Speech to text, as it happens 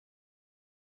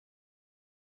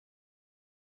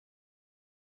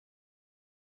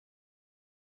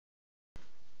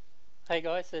Hey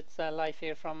guys, it's Leif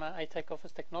here from ATEC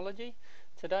Office Technology.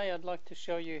 Today I'd like to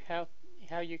show you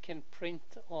how you can print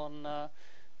on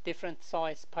different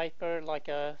size paper, like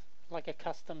a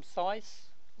custom size,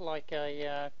 like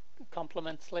a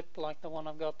complement slip like the one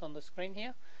I've got on the screen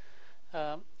here.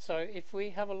 So if we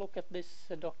have a look at this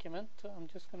document, I'm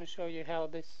just going to show you how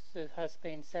this has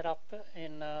been set up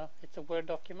in it's a Word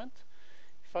document.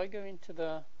 If I go into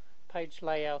the page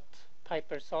layout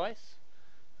paper size,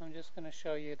 I'm just going to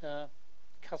show you the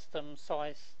custom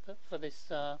size for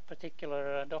this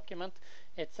particular document.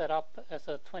 It's set up as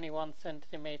a 21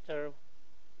 centimeter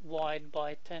wide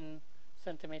by 10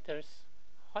 centimeters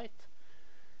height,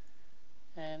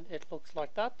 and it looks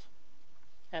like that.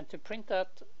 And to print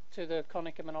that to the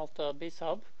Konica Minolta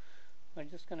bizhub, we're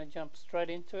just going to jump straight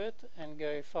into it and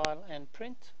go File and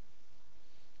Print.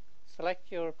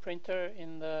 Select your printer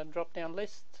in the drop down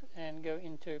list and go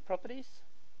into Properties.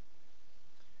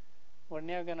 We're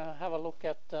now going to have a look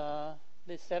at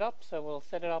this setup, so we'll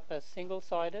set it up as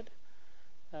single-sided.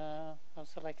 I've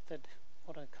selected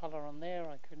what a color on there.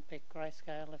 I could pick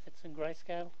grayscale if it's a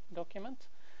grayscale document.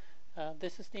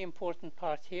 This is the important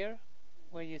part here,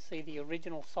 where you see the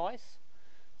original size.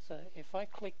 So if I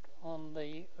click on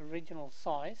the original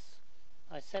size,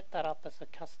 I set that up as a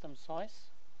custom size.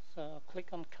 So I'll click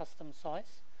on custom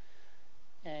size,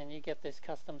 and you get this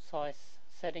custom size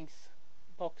settings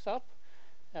box up.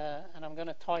 And I'm going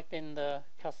to type in the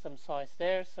custom size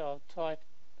there. So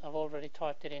I've already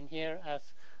typed it in here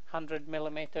as 100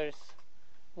 millimeters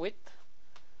width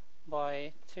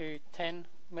by 210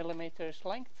 millimeters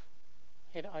length.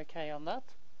 Hit OK on that,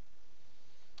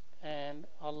 and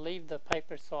I'll leave the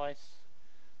paper size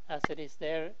as it is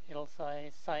there. It'll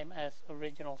say same as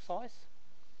original size,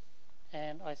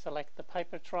 and I select the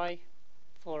paper tray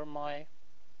for my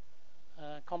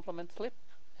complement slip,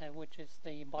 which is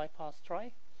the bypass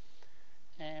tray,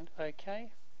 and OK,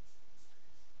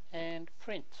 and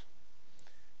print.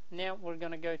 Now we're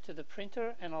going to go to the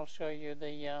printer, and I'll show you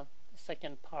the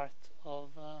second part of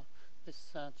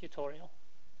this tutorial.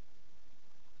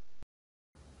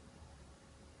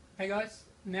 Hey guys,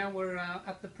 now we're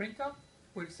at the printer.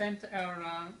 We've sent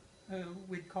our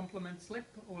with complement slip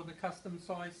or the custom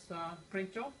size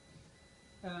print job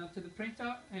to the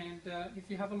printer, and if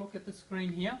you have a look at the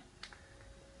screen here,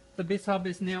 the bizhub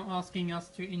is now asking us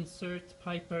to insert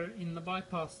paper in the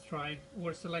bypass tray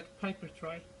or select paper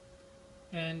tray,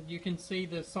 and you can see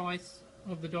the size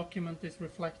of the document is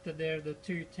reflected there, the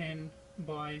 210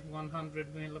 by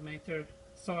 100 millimeter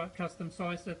custom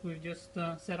size that we've just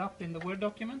set up in the Word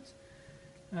document.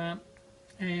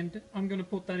 And I'm going to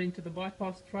put that into the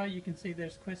bypass tray. You can see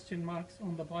there's question marks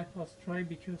on the bypass tray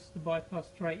because the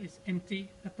bypass tray is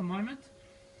empty at the moment.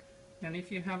 And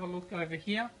if you have a look over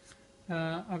here,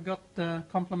 I've got the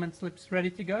complement slips ready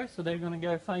to go, so they're going to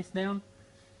go face down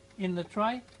in the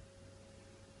tray.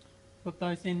 Put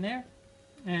those in there,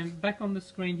 and back on the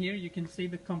screen here you can see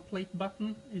the complete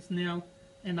button is now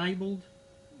enabled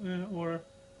or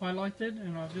highlighted,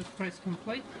 and I'll just press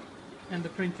complete and the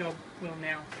print job will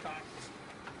now start.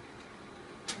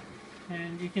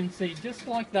 And you can see, just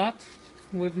like that,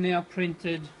 we've now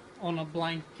printed on a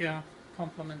blank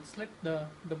complement slip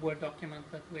the Word document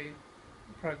that we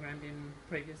programmed in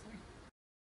previously.